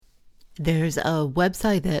There's a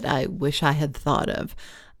website that I wish I had thought of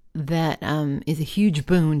that is a huge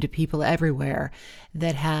boon to people everywhere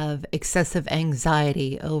that have excessive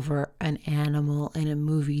anxiety over an animal in a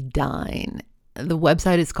movie dying. The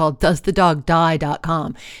website is called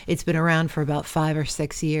doesthedogdie.com. It's been around for about 5 or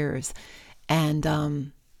 6 years.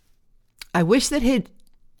 And I wish that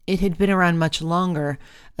it had been around much longer,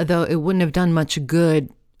 though it wouldn't have done much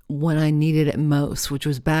good when I needed it most, which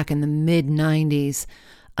was back in the mid 90s.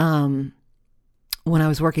 When I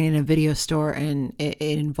was working in a video store, and it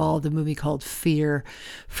involved a movie called Fear,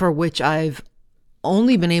 for which I've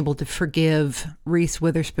only been able to forgive Reese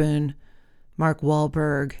Witherspoon, Mark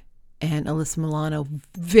Wahlberg, and Alyssa Milano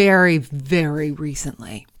very, very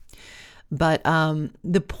recently. But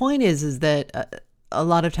the point is that a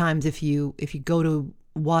lot of times if you go to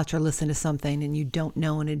watch or listen to something and you don't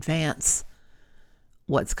know in advance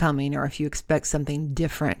what's coming, or if you expect something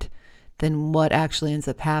different than what actually ends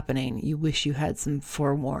up happening, you wish you had some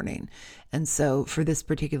forewarning. And so for this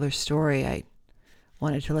particular story, I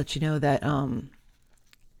wanted to let you know that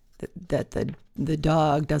that the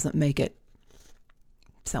dog doesn't make it.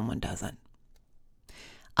 Someone doesn't.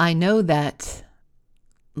 I know that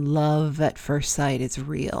love at first sight is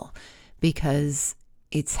real because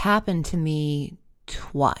it's happened to me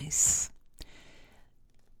twice.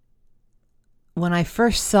 When I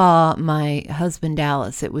first saw my husband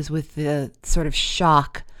Dallas, it was with the sort of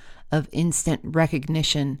shock of instant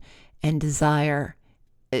recognition and desire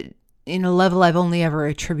in a level I've only ever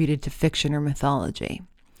attributed to fiction or mythology.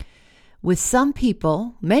 With some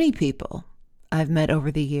people, many people I've met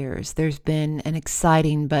over the years, there's been an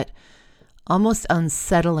exciting but almost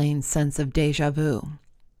unsettling sense of deja vu.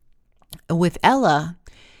 With Ella,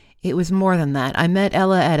 it was more than that. I met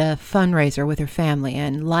Ella at a fundraiser with her family,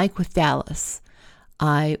 and like with Dallas,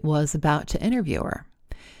 I was about to interview her.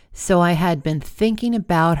 So I had been thinking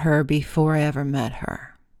about her before I ever met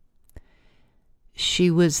her.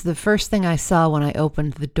 She was the first thing I saw when I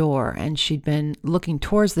opened the door, and she'd been looking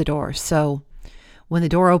towards the door, so when the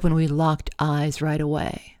door opened, we locked eyes right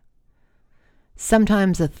away.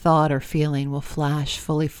 Sometimes a thought or feeling will flash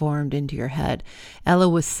fully formed into your head. Ella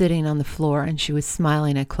was sitting on the floor and she was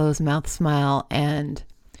smiling a closed-mouth smile, and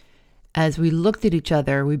as we looked at each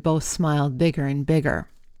other, we both smiled bigger and bigger,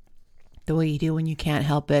 the way you do when you can't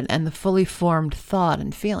help it, and the fully formed thought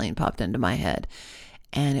and feeling popped into my head,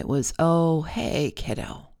 and it was, "Oh, hey,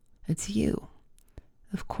 kiddo, it's you.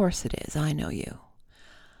 Of course it is. I know you.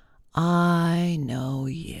 I know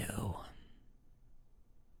you."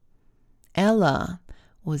 Ella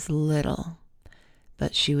was little,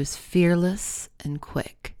 but she was fearless and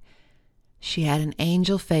quick. She had an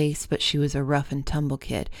angel face, but she was a rough and tumble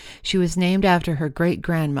kid. She was named after her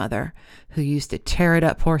great-grandmother, who used to tear it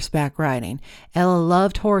up horseback riding. Ella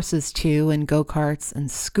loved horses, too, and go-karts and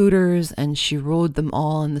scooters, and she rode them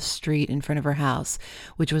all in the street in front of her house,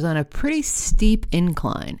 which was on a pretty steep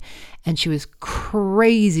incline, and she was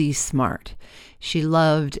crazy smart. She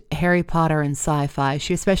loved Harry Potter and sci-fi.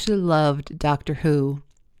 She especially loved Doctor Who,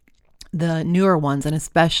 the newer ones, and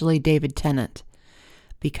especially David Tennant,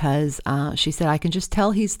 because she said, "I can just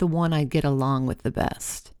tell he's the one I get along with the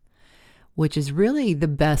best," which is really the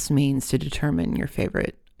best means to determine your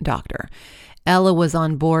favorite doctor. Ella was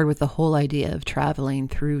on board with the whole idea of traveling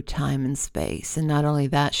through time and space. And not only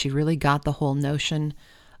that, she really got the whole notion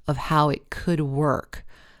of how it could work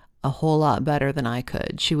a whole lot better than I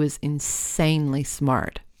could. She was insanely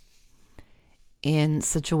smart in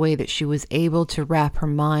such a way that she was able to wrap her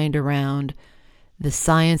mind around the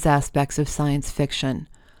science aspects of science fiction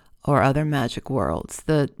or other magic worlds.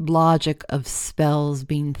 The logic of spells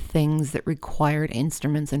being things that required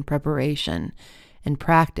instruments and preparation and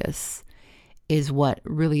practice is what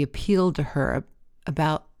really appealed to her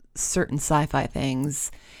about certain sci-fi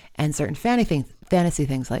things and certain fantasy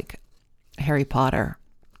things like Harry Potter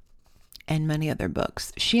and many other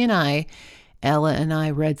books. Ella and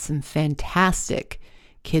I read some fantastic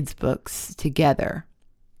kids' books together.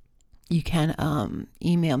 You can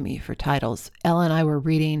email me for titles. Ella and I were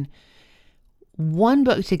reading one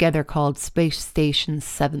book together called Space Station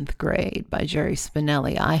 7th Grade by Jerry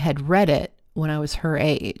Spinelli. I had read it when I was her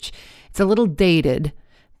age. It's a little dated,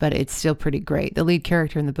 but it's still pretty great. The lead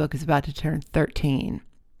character in the book is about to turn 13.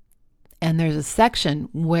 And there's a section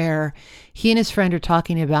where he and his friend are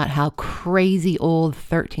talking about how crazy old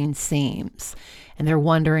 13 seems. And they're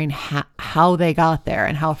wondering how they got there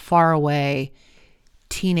and how far away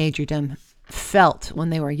teenagerdom felt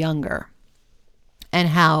when they were younger. And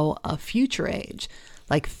how a future age,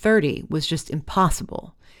 like 30, was just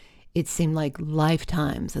impossible. It seemed like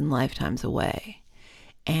lifetimes and lifetimes away.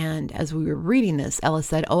 And as we were reading this, Ella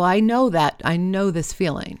said, "Oh, I know that. I know this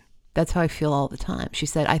feeling." That's how I feel all the time. She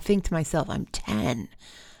said, I think to myself, I'm 10.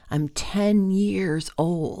 I'm 10 years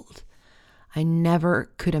old. I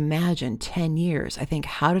never could imagine 10 years. I think,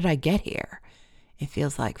 how did I get here? It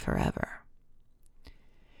feels like forever.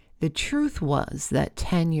 The truth was that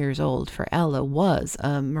 10 years old for Ella was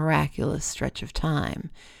a miraculous stretch of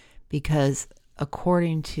time because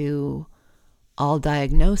according to all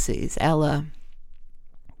diagnoses, Ella,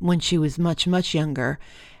 when she was much, much younger,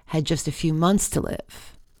 had just a few months to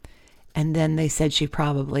live. And then they said she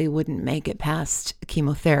probably wouldn't make it past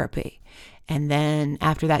chemotherapy. And then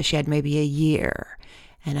after that, she had maybe a year.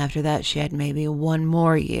 And after that, she had maybe one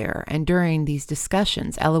more year. And during these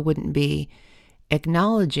discussions, Ella wouldn't be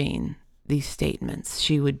acknowledging these statements.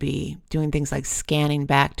 She would be doing things like scanning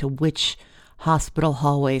back to which hospital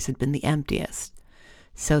hallways had been the emptiest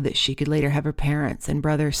so that she could later have her parents and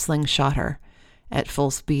brother slingshot her at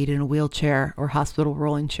full speed in a wheelchair or hospital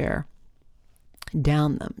rolling chair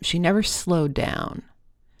down them. She never slowed down.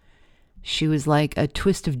 She was like a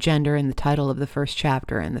twist of gender in the title of the first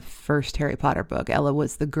chapter in the first Harry Potter book. Ella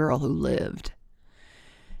was the girl who lived.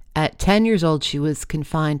 At 10 years old, she was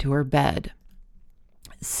confined to her bed.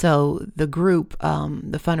 So the group,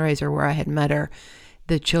 the fundraiser where I had met her,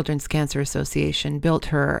 the Children's Cancer Association, built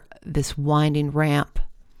her this winding ramp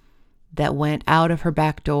that went out of her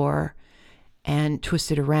back door and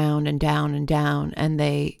twisted around and down and down. And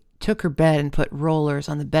they took her bed and put rollers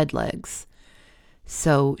on the bed legs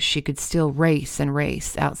so she could still race and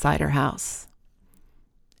race outside her house.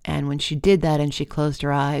 And when she did that and she closed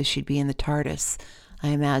her eyes, she'd be in the TARDIS, I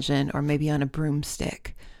imagine, or maybe on a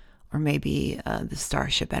broomstick, or maybe the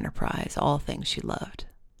Starship Enterprise, all things she loved.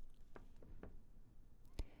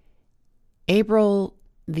 April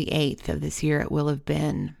the 8th of this year, it will have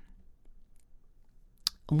been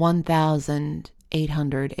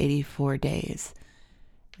 1,884 days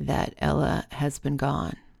that Ella has been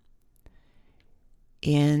gone.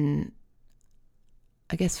 In,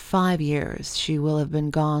 I guess, 5 years, she will have been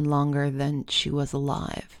gone longer than she was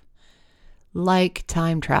alive. Like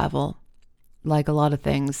time travel, like a lot of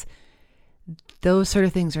things, those sort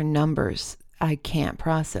of things are numbers I can't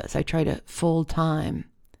process. I try to fold time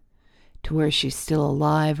to where she's still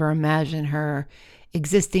alive or imagine her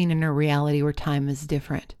existing in a reality where time is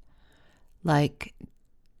different. Like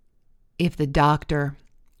if the doctor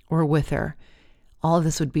were with her, all of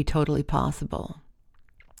this would be totally possible.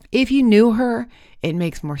 If you knew her, it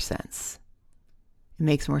makes more sense. It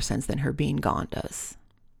makes more sense than her being gone does.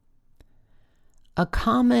 A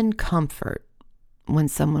common comfort when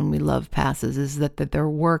someone we love passes is that their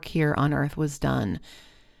work here on earth was done.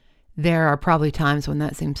 There are probably times when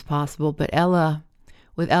that seems possible, but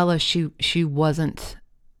with Ella, she wasn't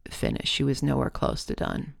finished. She was nowhere close to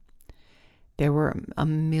done. There were a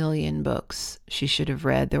million books she should have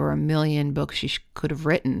read. There were a million books she could have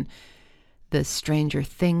written. The Stranger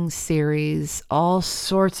Things series, all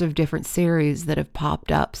sorts of different series that have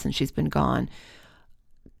popped up since she's been gone,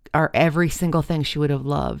 are every single thing she would have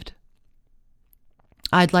loved.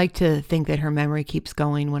 I'd like to think that her memory keeps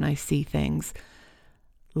going when I see things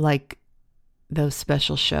like those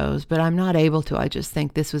special shows, but I'm not able to. I just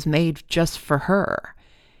think this was made just for her,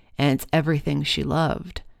 and it's everything she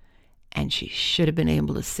loved, and she should have been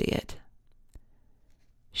able to see it.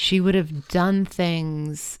 She would have done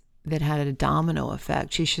things that had a domino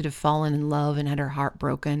effect. She should have fallen in love and had her heart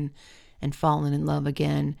broken and fallen in love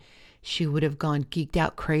again. She would have gone geeked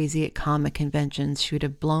out crazy at comic conventions. She would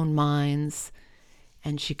have blown minds,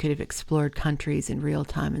 and she could have explored countries in real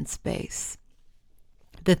time and space.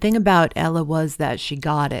 The thing about Ella was that she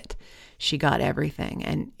got it. She got everything.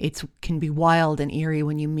 And it can be wild and eerie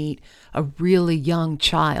when you meet a really young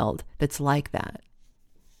child that's like that.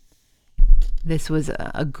 This was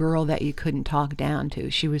a girl that you couldn't talk down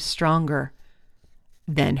to. She was stronger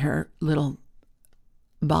than her little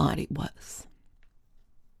body was.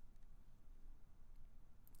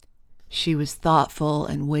 She was thoughtful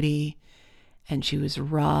and witty, and she was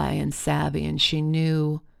wry and savvy, and she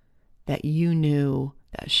knew that you knew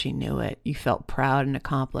that she knew it. You felt proud and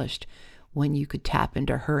accomplished when you could tap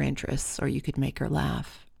into her interests or you could make her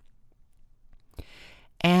laugh.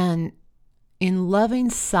 And in loving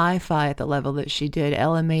sci-fi at the level that she did,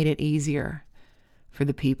 Ella made it easier for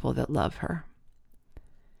the people that love her.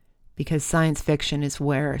 Because science fiction is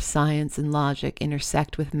where science and logic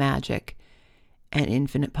intersect with magic and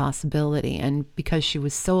infinite possibility. And because she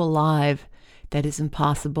was so alive that it's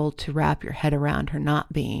impossible to wrap your head around her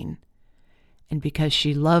not being. And because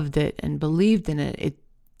she loved it and believed in it, it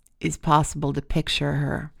is possible to picture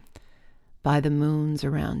her by the moons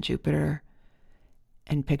around Jupiter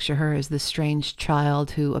and picture her as the strange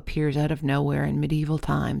child who appears out of nowhere in medieval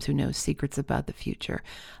times who knows secrets about the future.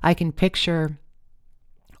 I can picture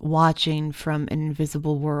watching from an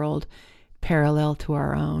invisible world parallel to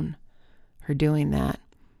our own, her doing that.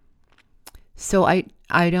 So I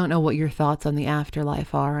don't know what your thoughts on the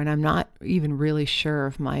afterlife are, and I'm not even really sure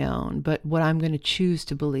of my own, but what I'm going to choose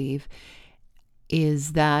to believe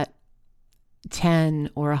is that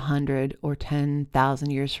 10 or 100 or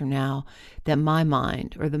 10,000 years from now, that my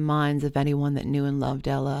mind, or the minds of anyone that knew and loved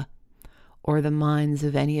Ella, or the minds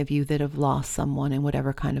of any of you that have lost someone in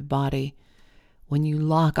whatever kind of body, when you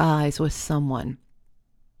lock eyes with someone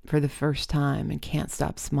for the first time and can't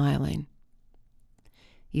stop smiling,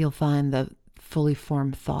 you'll find the fully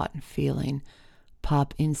formed thought and feeling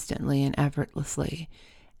pop instantly and effortlessly,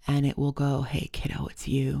 and it will go, "Hey kiddo, it's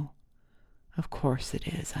you. Of course it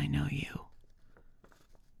is. I know you.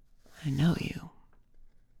 I know you."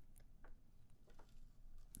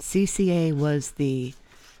 CCA was the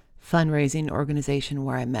fundraising organization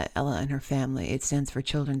where I met Ella and her family. It stands for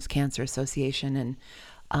Children's Cancer Association, and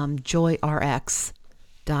joyrx.org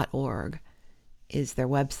is their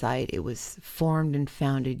website. It was formed and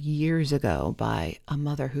founded years ago by a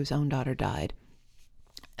mother whose own daughter died.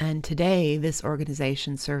 And today, this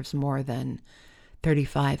organization serves more than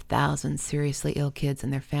 35,000 seriously ill kids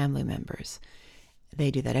and their family members.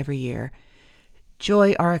 They do that every year.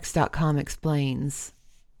 JoyRx.com explains,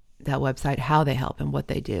 that website, how they help and what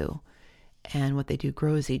they do. And what they do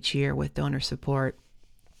grows each year with donor support.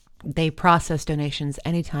 They process donations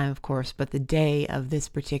anytime, of course, but the day of this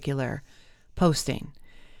particular posting,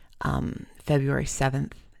 February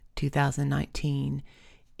 7th, 2019,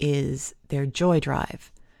 is their Joy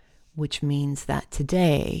Drive, which means that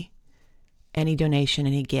today, any donation,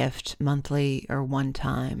 any gift, monthly or one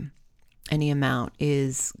time, any amount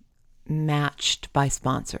is matched by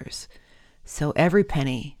sponsors. So every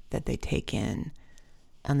penny that they take in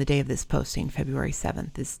on the day of this posting, February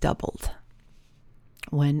 7th, is doubled.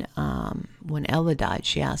 When Ella died,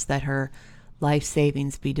 she asked that her life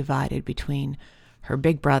savings be divided between her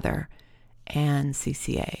big brother and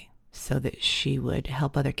CCA so that she would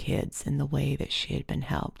help other kids in the way that she had been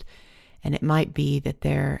helped. And it might be that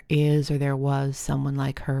there is or there was someone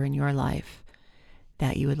like her in your life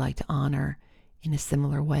that you would like to honor in a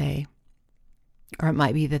similar way. Or it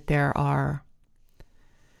might be that there are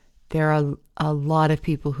a lot of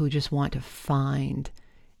people who just want to find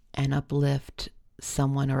and uplift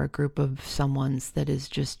someone or a group of someone's that is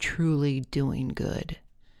just truly doing good.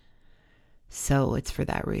 So it's for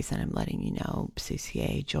that reason I'm letting you know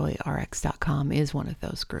CCA, JoyRx.com is one of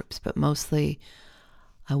those groups. But mostly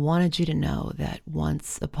I wanted you to know that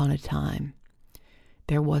once upon a time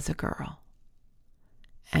there was a girl,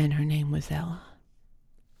 and her name was Ella.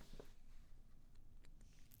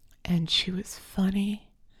 And she was funny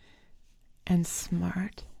and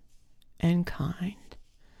smart and kind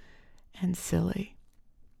and silly.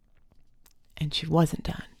 And she wasn't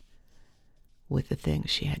done with the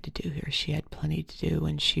things she had to do here. She had plenty to do,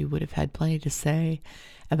 and she would have had plenty to say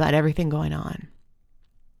about everything going on.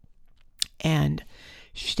 And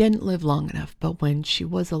she didn't live long enough, but when she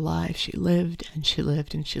was alive, she lived and she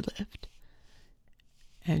lived and she lived.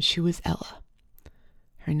 And she was Ella.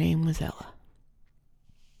 Her name was Ella.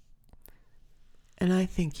 And I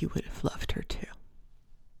think you would have loved her too.